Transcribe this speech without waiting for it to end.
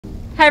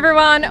Hey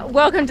everyone,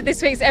 welcome to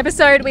this week's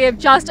episode. We have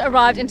just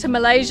arrived into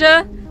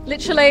Malaysia,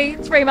 literally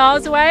 3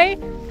 miles away,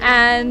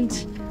 and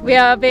we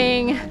are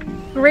being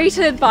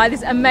greeted by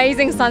this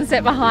amazing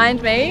sunset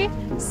behind me.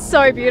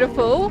 So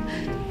beautiful.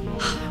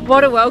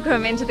 What a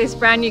welcome into this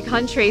brand new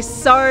country.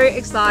 So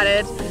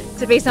excited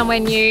to be somewhere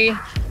new.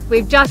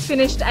 We've just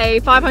finished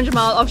a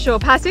 500-mile offshore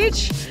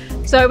passage.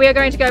 So we are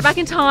going to go back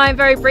in time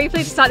very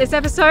briefly to start this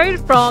episode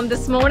from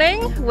this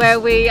morning, where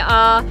we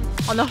are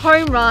on the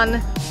home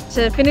run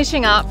to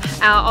finishing up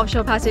our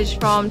offshore passage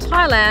from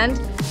Thailand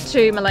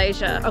to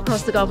Malaysia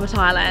across the Gulf of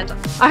Thailand.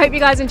 I hope you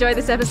guys enjoyed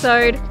this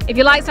episode. If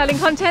you like sailing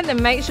content,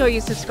 then make sure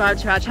you subscribe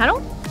to our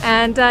channel.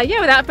 And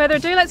yeah, without further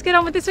ado, let's get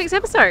on with this week's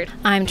episode.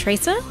 I'm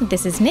Terysa,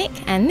 this is Nick,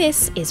 and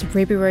this is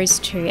Ruby Rose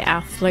 2,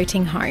 our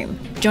floating home.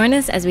 Join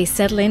us as we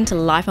settle into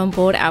life on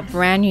board our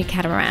brand new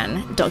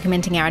catamaran,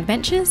 documenting our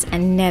adventures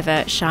and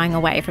never shying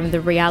away from the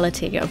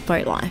reality of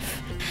boat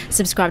life.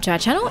 Subscribe to our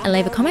channel and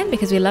leave a comment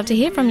because we love to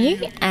hear from you,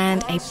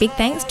 and a big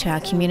thanks to our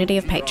community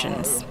of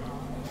patrons.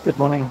 Good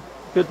morning.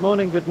 Good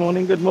morning, good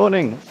morning, good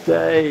morning.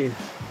 Day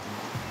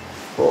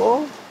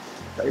 4?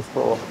 Day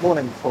 4.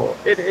 Morning 4.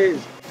 It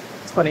is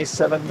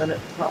 27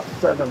 minutes past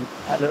 7.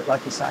 I look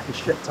like a sack of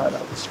shit tied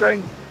up with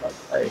string. But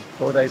hey,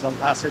 4 days on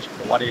passage,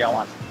 but what do you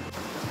want?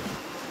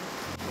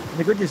 And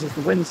the good news is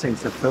the wind seems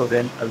to have filled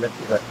in a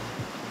little bit.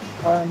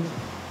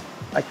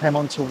 I came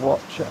on to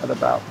watch at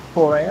about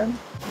 4 AM.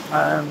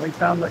 And we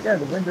found that, yeah,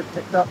 the wind had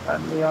picked up,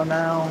 and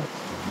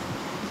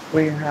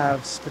we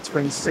have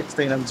between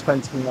 16 and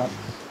 20 knots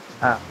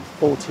at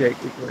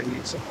 48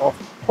 degrees off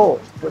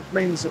port, which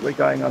means that we're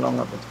going along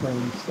at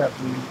between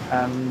 7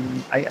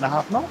 and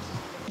 8.5 knots.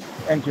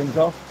 Engines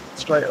off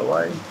straight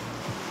away,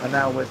 and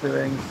now we're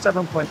doing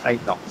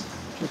 7.8 knots,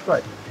 which is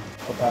great.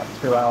 About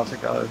 2 hours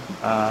ago,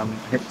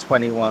 hit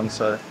 21,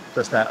 so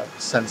just out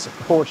of sense of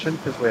caution,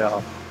 because we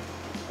are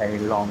a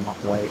long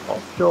way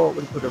offshore.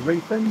 We put a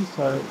reef in,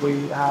 so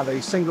we have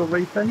a single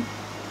reef in,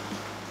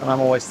 and I'm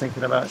always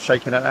thinking about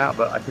shaking it out,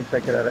 but I can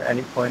shake it out at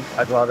any point.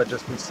 I'd rather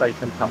just be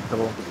safe and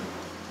comfortable.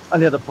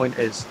 And the other point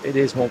is, it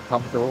is more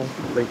comfortable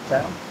reef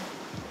down,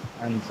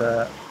 and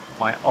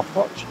my off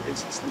watch is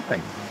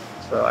sleeping,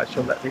 so I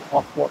shall let the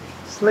off watch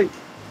sleep.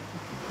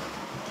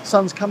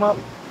 Sun's come up,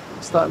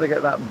 starting to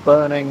get that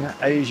burning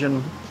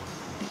Asian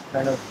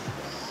kind of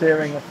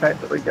searing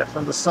effect that we get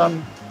from the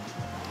sun.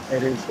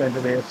 It is going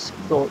to be a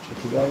scorcher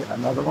today,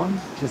 another one,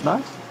 which is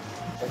nice.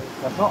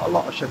 There's not a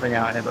lot of shipping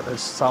out here, but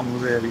there's some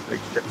really big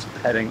ships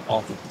heading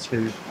off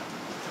to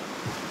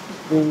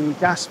the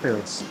gas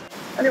fields.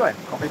 Anyway,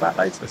 I'll be back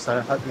later, so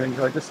I hope you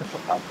enjoyed this little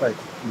update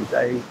from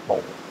day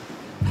 4.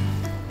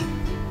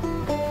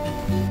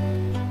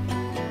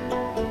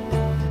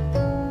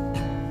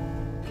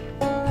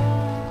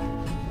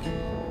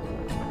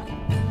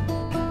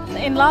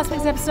 In last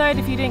week's episode,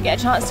 if you didn't get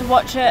a chance to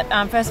watch it,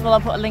 first of all, I'll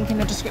put a link in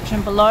the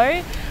description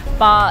below.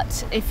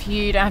 But if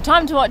you don't have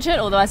time to watch it,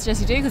 although I suggest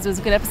you do because it was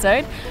a good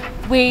episode,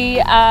 we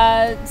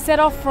set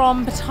off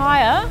from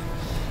Pattaya,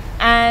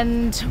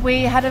 and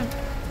we had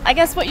I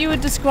guess what you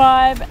would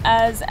describe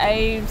as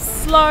a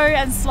slow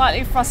and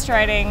slightly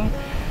frustrating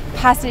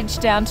passage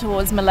down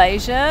towards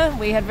Malaysia.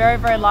 We had very,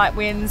 very light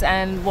winds,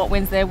 and what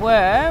winds there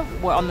were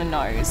on the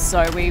nose.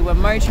 So we were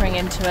motoring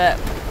into it,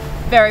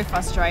 very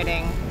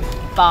frustrating,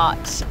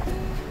 but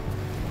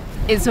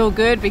it's all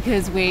good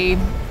because we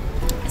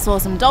saw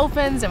some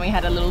dolphins and we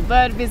had a little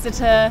bird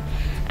visitor,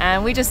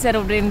 and we just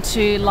settled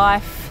into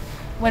life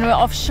when we're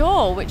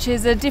offshore, which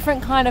is a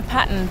different kind of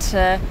pattern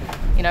to,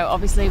 you know,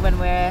 obviously when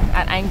we're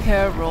at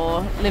anchor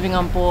or living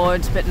on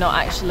board, but not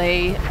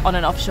actually on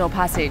an offshore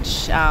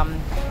passage.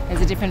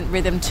 There's a different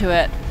rhythm to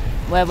it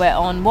where we're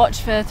on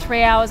watch for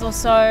 3 hours or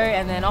so,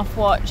 and then off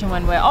watch, and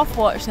when we're off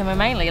watch, then we're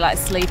mainly like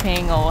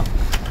sleeping or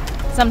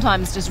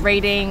sometimes just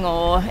reading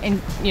or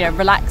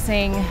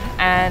relaxing,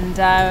 and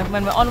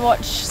when we're on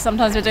watch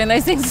sometimes we're doing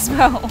those things as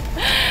well.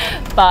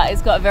 But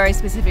it's got a very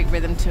specific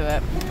rhythm to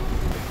it.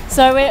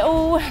 So we're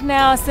all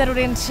now settled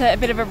into a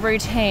bit of a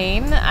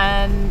routine,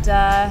 and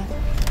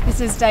this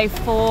is day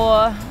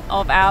 4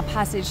 of our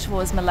passage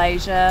towards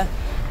Malaysia.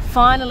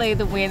 Finally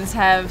the winds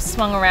have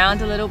swung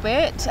around a little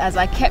bit, as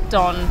I kept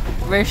on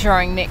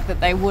reassuring Nick that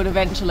they would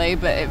eventually,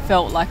 but it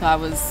felt like I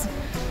was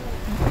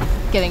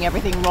getting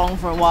everything wrong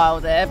for a while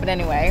there. But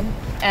anyway,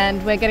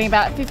 and we're getting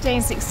about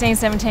 15, 16,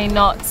 17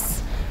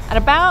 knots at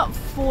about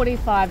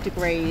 45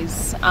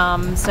 degrees.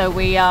 So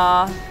we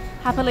are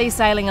happily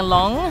sailing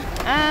along,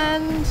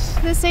 and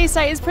the sea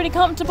state is pretty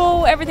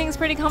comfortable. Everything's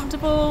pretty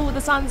comfortable.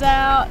 The sun's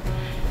out,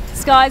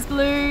 sky's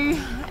blue,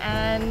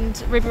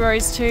 and Ruby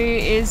Rose 2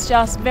 is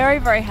just very,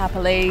 very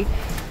happily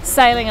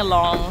sailing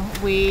along.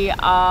 We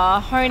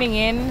are honing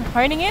in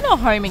or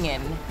homing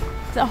in?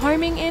 Is it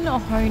homing in or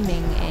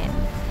honing in?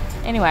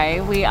 Anyway,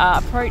 we are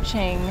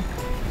approaching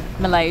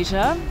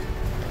Malaysia.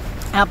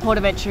 Our port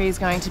of entry is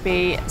going to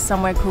be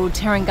somewhere called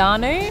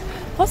Terengganu,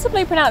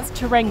 possibly pronounced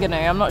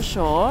Terengganu, I'm not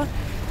sure.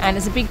 And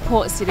it's a big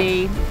port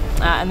city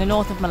in the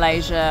north of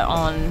Malaysia,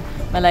 on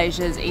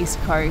Malaysia's east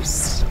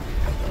coast.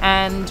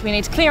 And we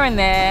need to clear in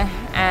there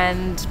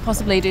and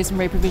possibly do some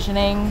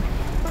reprovisioning,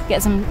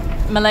 get some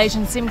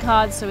Malaysian SIM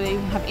cards so we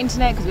have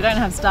internet because we don't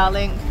have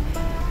Starlink,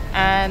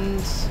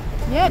 and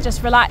yeah,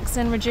 just relax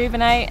and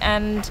rejuvenate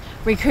and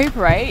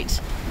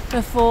recuperate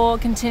before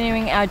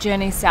continuing our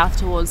journey south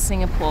towards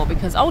Singapore,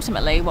 because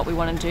ultimately what we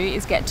want to do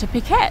is get to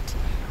Phuket.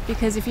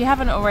 Because if you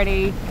haven't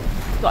already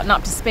gotten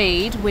up to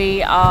speed,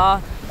 we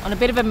are on a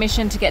bit of a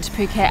mission to get to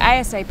Phuket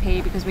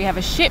ASAP, because we have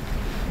a ship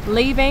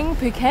leaving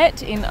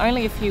Phuket in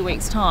only a few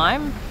weeks'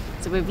 time,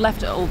 so we've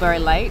left it all very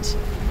late,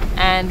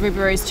 and Ruby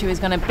Rose 2 is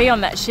going to be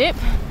on that ship,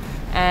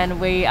 and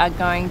we are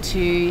going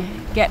to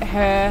get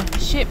her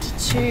shipped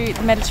to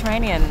the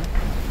Mediterranean.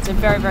 So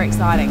very, very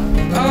exciting.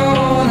 I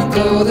wanna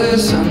go there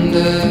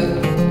someday.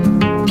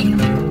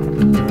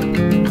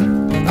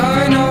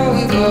 I know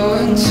we're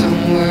going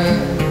somewhere,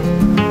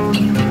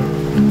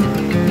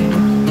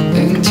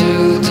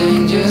 into the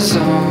danger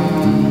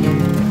zone.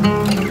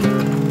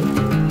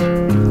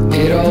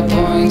 It all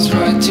points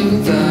right to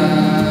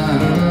that.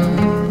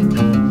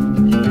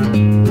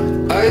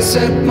 I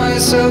set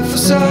myself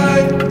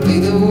aside,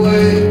 lead the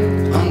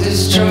way on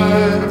this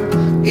drive.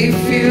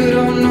 If you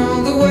don't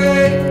know the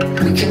way,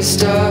 we can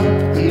stop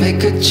and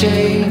make a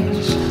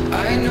change.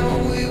 I know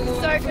we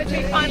will. So good to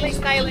be finally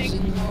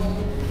sailing.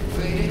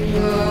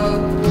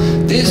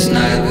 This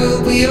night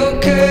will be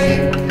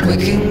okay.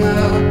 Waking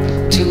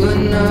up to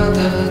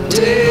another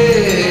day.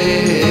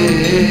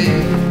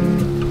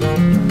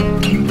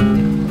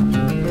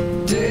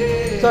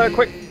 So a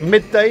quick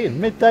midday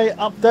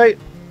update.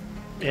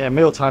 Yeah,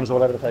 meal times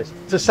all over the place.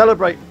 To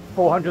celebrate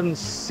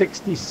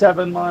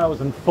 467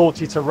 miles and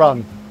 40 to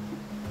run,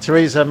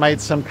 Terysa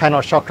made some pain au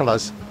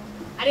chocolats.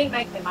 I didn't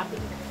make them, I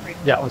think they're free.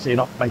 Yeah, obviously you're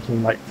not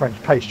making like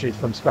French pastries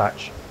from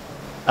scratch.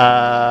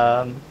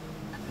 But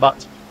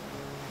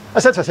I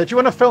said to her, do you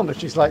want to film this?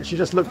 She's like, she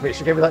just looked at me.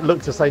 She gave me that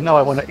look to say, no,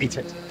 I want to eat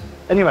it.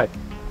 Anyway.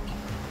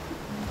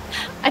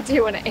 I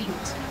do want to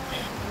eat.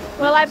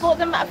 Well, I bought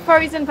them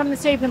frozen from the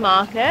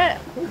supermarket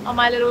on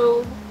my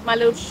little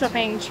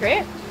shopping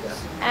trip,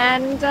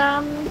 and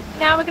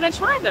now we're going to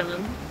try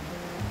them.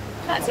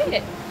 That's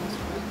it.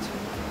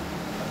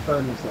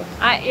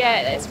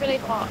 Yeah, it's really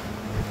hot.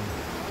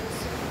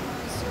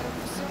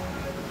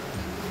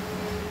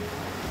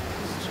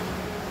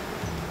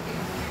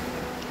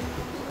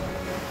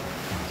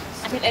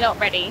 I think they're not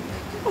ready.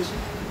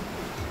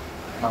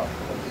 Oh.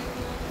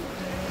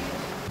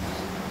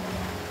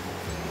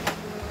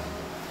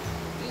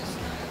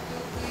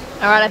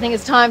 Alright, I think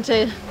it's time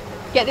to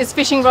get this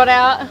fishing rod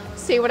out,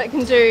 see what it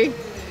can do.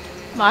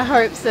 My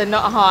hopes are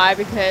not high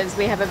because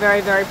we have a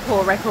very, very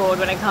poor record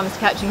when it comes to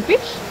catching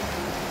fish.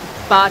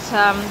 But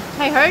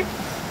hey ho,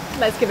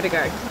 let's give it a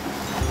go.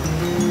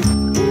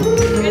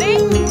 Ready?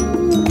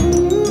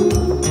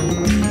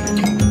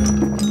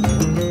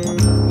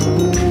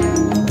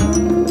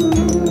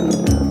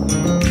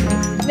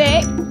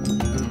 Nick,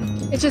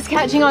 it's just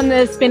catching on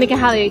the spinnaker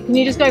halyard. Can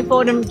you just go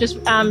forward and just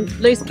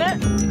loosen it?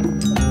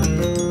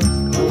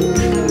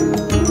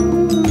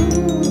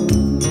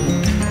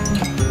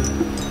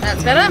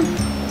 That's better.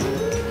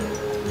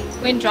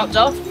 Wind dropped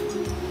off.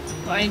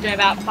 We're only doing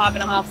about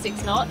 5.5,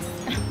 6 knots.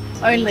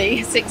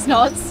 Only 6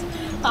 knots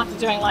after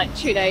doing like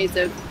 2 days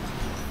of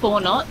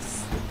 4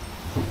 knots.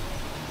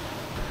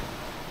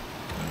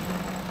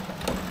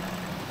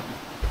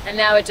 And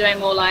now we're doing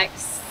more like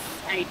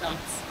 8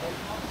 knots.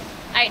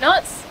 8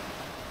 knots?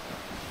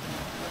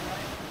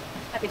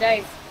 Happy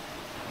days.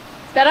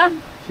 It's better?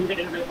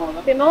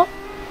 A bit more?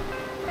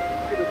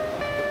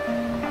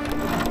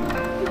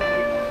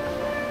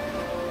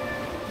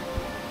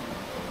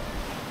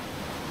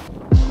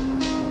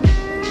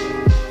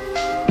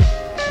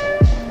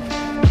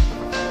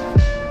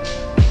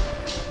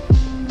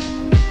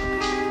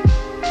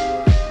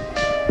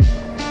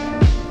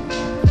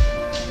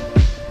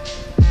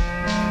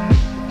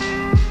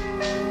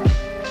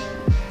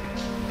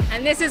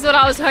 And this is what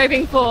I was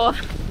hoping for,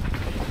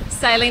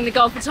 sailing the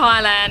Gulf of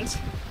Thailand.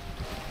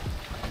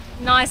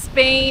 Nice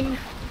beam,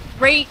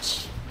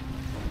 reach,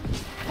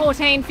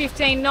 14,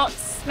 15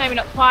 knots, maybe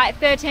not quite,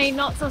 13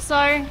 knots or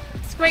so.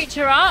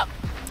 Screecher up,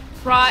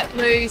 bright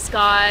blue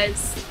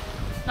skies,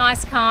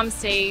 nice calm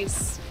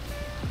seas,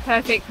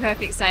 perfect,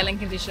 perfect sailing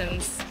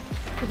conditions.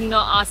 Could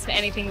not ask for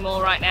anything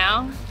more right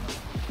now.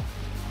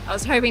 I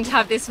was hoping to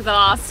have this for the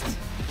last,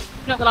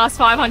 not the last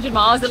 500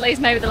 miles, at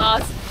least maybe the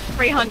last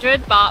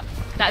 300, but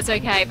that's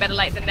okay, better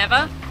late than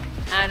never.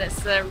 And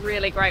it's a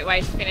really great way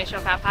to finish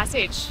off our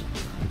passage.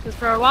 Because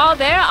for a while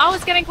there, I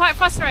was getting quite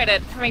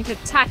frustrated having to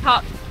tack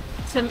up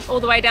to all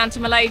the way down to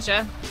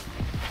Malaysia.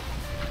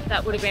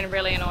 That would have been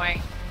really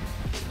annoying.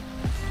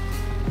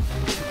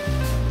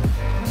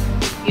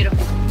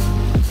 Beautiful.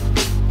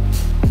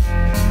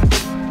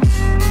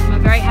 I'm a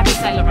very happy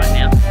sailor right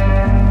now.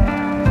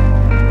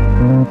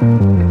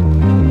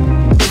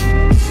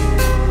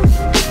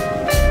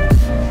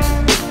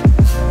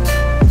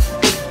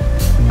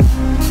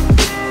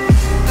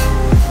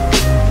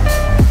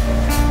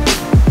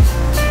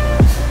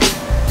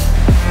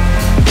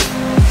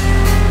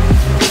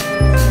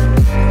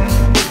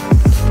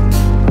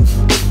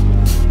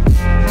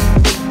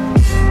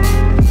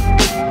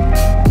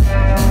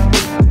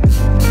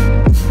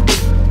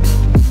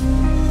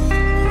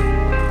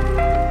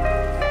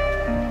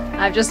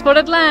 I've just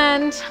spotted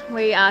land.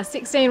 We are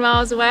 16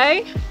 miles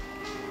away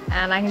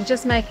and I can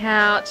just make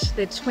out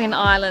the twin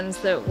islands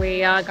that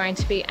we are going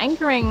to be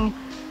anchoring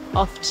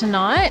off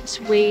tonight.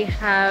 We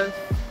have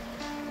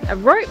a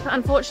rope,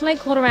 unfortunately,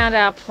 caught around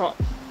our prop.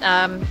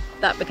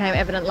 That became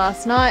evident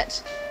last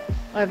night.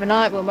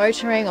 Overnight we were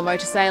motoring or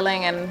motor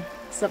sailing and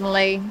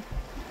suddenly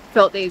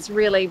felt these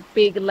really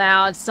big,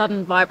 loud,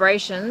 sudden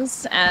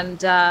vibrations,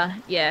 and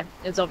yeah,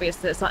 it's obvious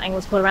that something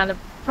was put around the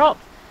prop.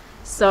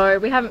 So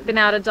we haven't been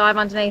able to dive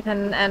underneath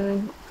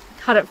and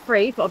cut it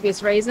free for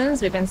obvious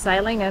reasons. We've been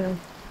sailing and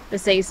the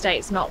sea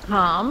state's not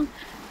calm.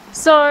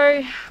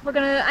 So we're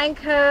going to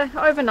anchor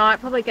overnight,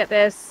 probably get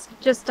there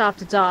just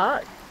after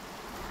dark,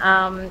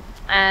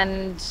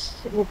 and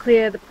we'll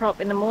clear the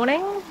prop in the morning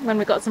when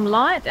we've got some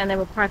light, and then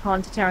we'll crack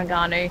on to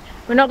Terengganu.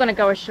 We're not going to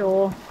go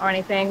ashore or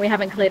anything. We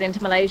haven't cleared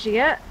into Malaysia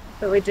yet,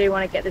 but we do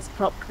want to get this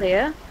prop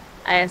clear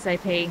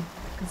ASAP,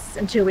 because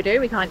until we do,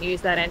 we can't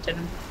use that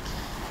engine.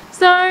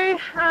 So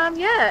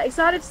yeah,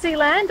 excited to see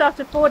land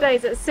after 4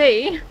 days at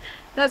sea.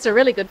 That's a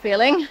really good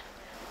feeling.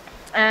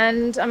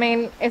 And I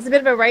mean, it's a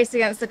bit of a race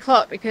against the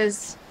clock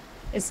because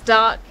it's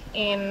dark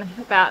in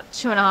about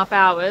 2.5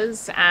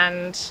 hours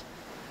and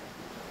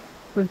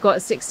we've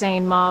got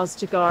 16 miles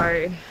to go.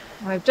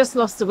 And we've just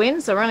lost the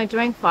wind, so we're only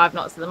doing 5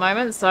 knots at the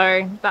moment,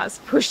 so that's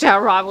pushed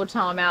our arrival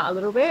time out a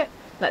little bit.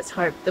 Let's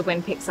hope the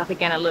wind picks up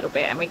again a little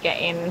bit and we get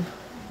in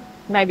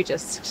maybe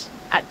just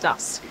at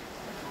dusk.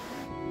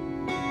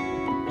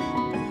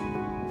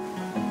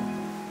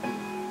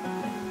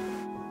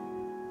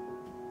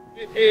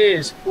 It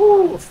is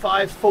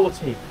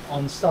 5:40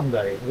 on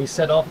Sunday. We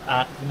set off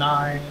at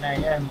 9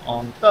 AM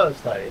on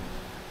Thursday.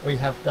 We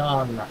have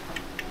done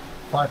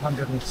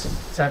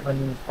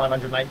 507,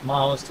 508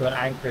 miles to an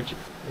anchorage.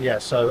 Yeah,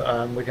 so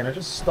we're going to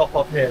just stop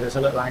off here. There's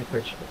a little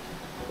anchorage.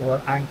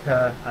 We'll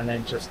anchor and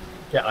then just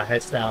get our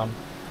heads down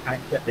and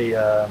get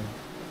the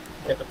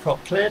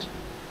prop cleared.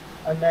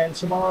 And then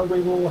tomorrow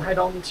we will head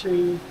on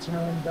to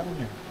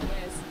Terengganu. Yes.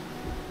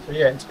 So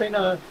yeah, it's been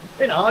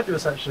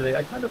arduous actually.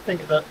 I kind of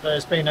think that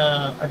there's been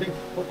I think,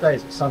 what day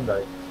is it?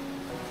 Sunday.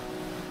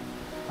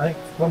 I think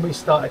when we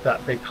started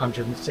that big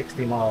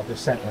 160 mile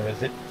descent,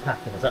 was it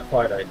happened? Was that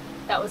Friday?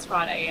 That was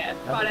Friday, yeah.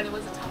 Friday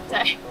was a tough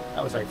day.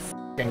 That was a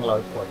f***ing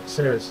low point.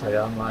 Seriously,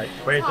 I'm like,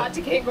 it's hard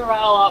to keep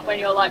morale up when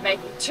you're like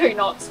making 2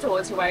 knots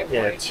towards your waypoint.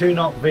 Yeah, 2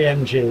 knot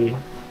VMG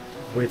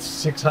with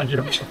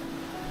 600,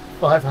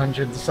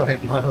 500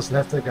 something miles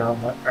left to go.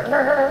 I'm like,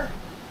 argh.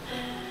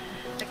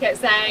 I kept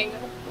saying,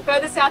 the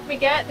further south we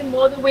get, the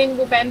more the wind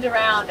will bend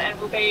around and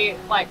we'll be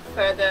like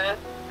further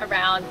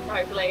around,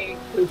 hopefully.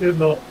 We did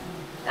not.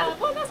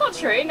 Well, that's not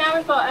true. Now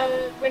we've got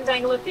a wind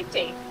angle of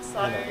 50.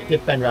 So it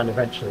did bend around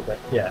eventually, but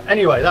yeah.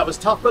 Anyway, that was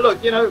tough. But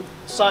look, you know,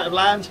 sight of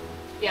land.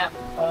 Yeah.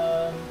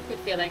 Good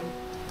feeling.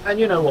 And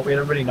you know what? We had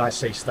a really nice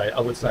sea state.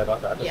 I would say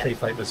about that. The sea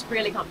state was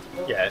really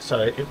comfortable. Yeah. So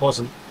it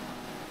wasn't.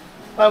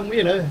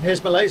 You know,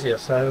 here's Malaysia.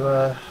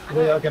 So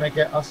we are going to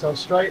get ourselves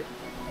straight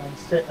and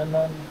sit and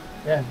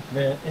yeah,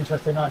 the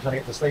interesting night trying to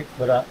get to sleep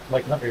without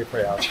waking up every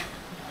 3 hours.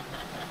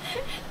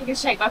 You can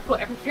shake my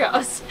foot every 3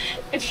 hours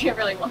if you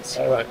really want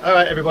to. All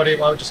right, everybody.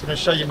 Well, I'm just going to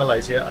show you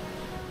Malaysia.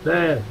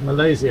 There,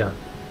 Malaysia.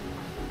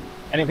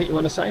 Anything you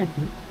want to say?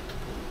 I'm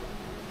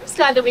just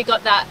glad that we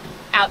got that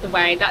out the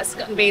way. That's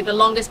going to be the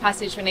longest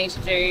passage we need to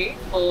do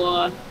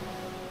for,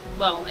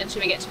 well,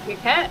 until we get to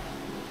Phuket.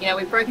 You know,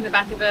 we've broken the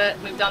back of it.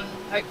 We've done,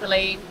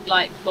 hopefully,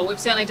 we've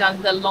certainly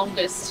done the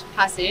longest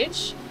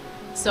passage.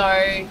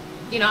 So,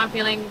 you know, I'm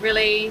feeling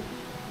really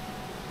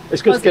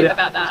it's good to get it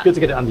about that. It's good to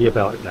get it under your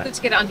belt, isn't it? Good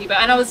to get it under your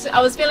belt. And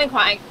I was feeling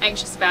quite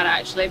anxious about it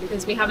actually,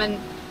 because we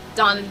haven't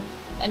done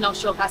an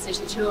offshore passage,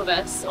 the 2 of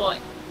us.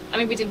 I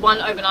mean, we did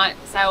 1 overnight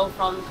sail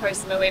from Koh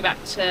Samui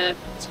back to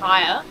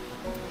Pattaya.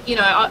 You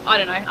know, I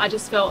don't know. I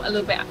just felt a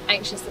little bit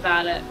anxious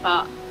about it,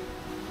 but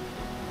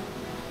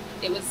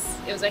it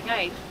was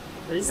okay.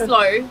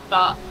 Slow,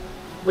 but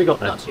we got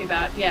there. Not too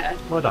bad. Yeah.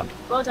 Well done.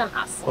 Well done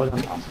us. Well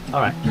done us. All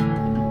right.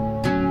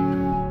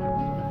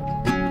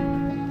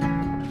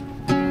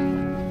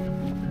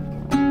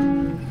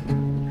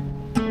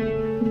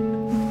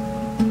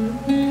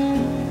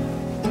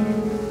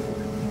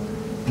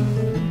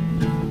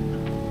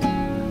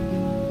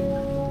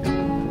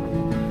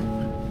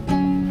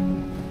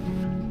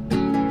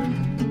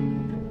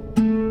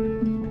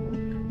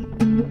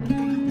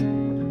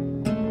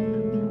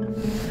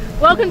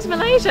 Welcome to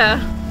Malaysia.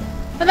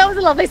 But that was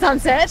a lovely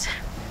sunset.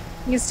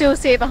 You can still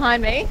see it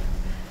behind me.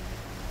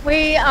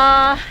 We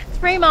are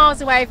 3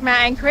 miles away from our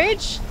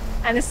anchorage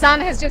and the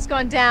sun has just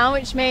gone down,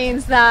 which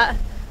means that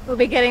we'll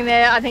be getting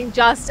there, I think,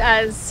 just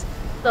as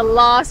the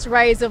last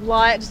rays of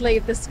light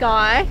leave the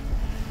sky,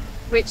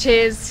 which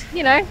is,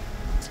 you know,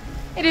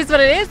 it is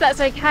what it is.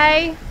 That's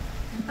okay.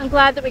 I'm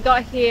glad that we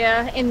got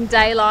here in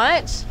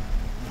daylight.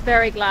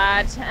 Very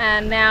glad.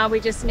 And now we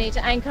just need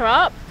to anchor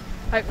up,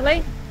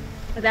 hopefully,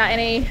 without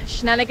any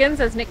shenanigans,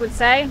 as Nick would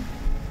say,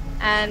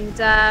 and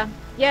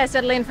yeah,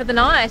 settle in for the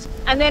night.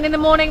 And then in the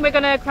morning we're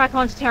going to crack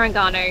on to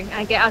Terengganu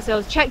and get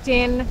ourselves checked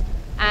in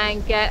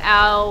and get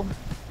our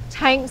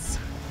tanks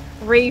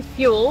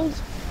refueled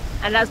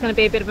and that's going to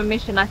be a bit of a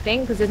mission, I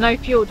think, because there's no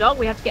fuel dock.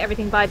 We have to get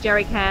everything by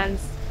jerry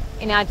cans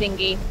in our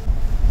dinghy.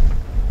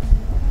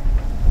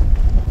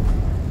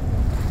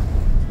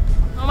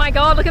 Oh my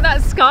god, look at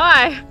that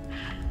sky!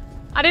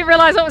 I didn't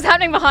realise what was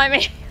happening behind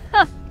me.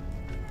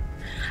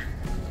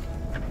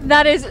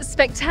 That is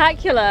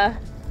spectacular.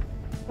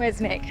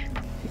 Where's Nick?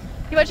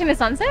 You watching the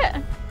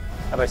sunset?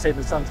 Have I seen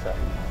the sunset?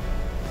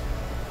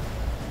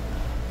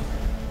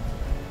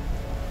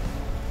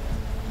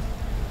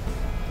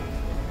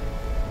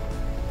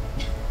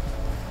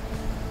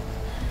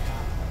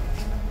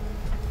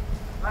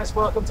 Nice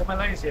welcome to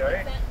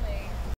Malaysia, eh?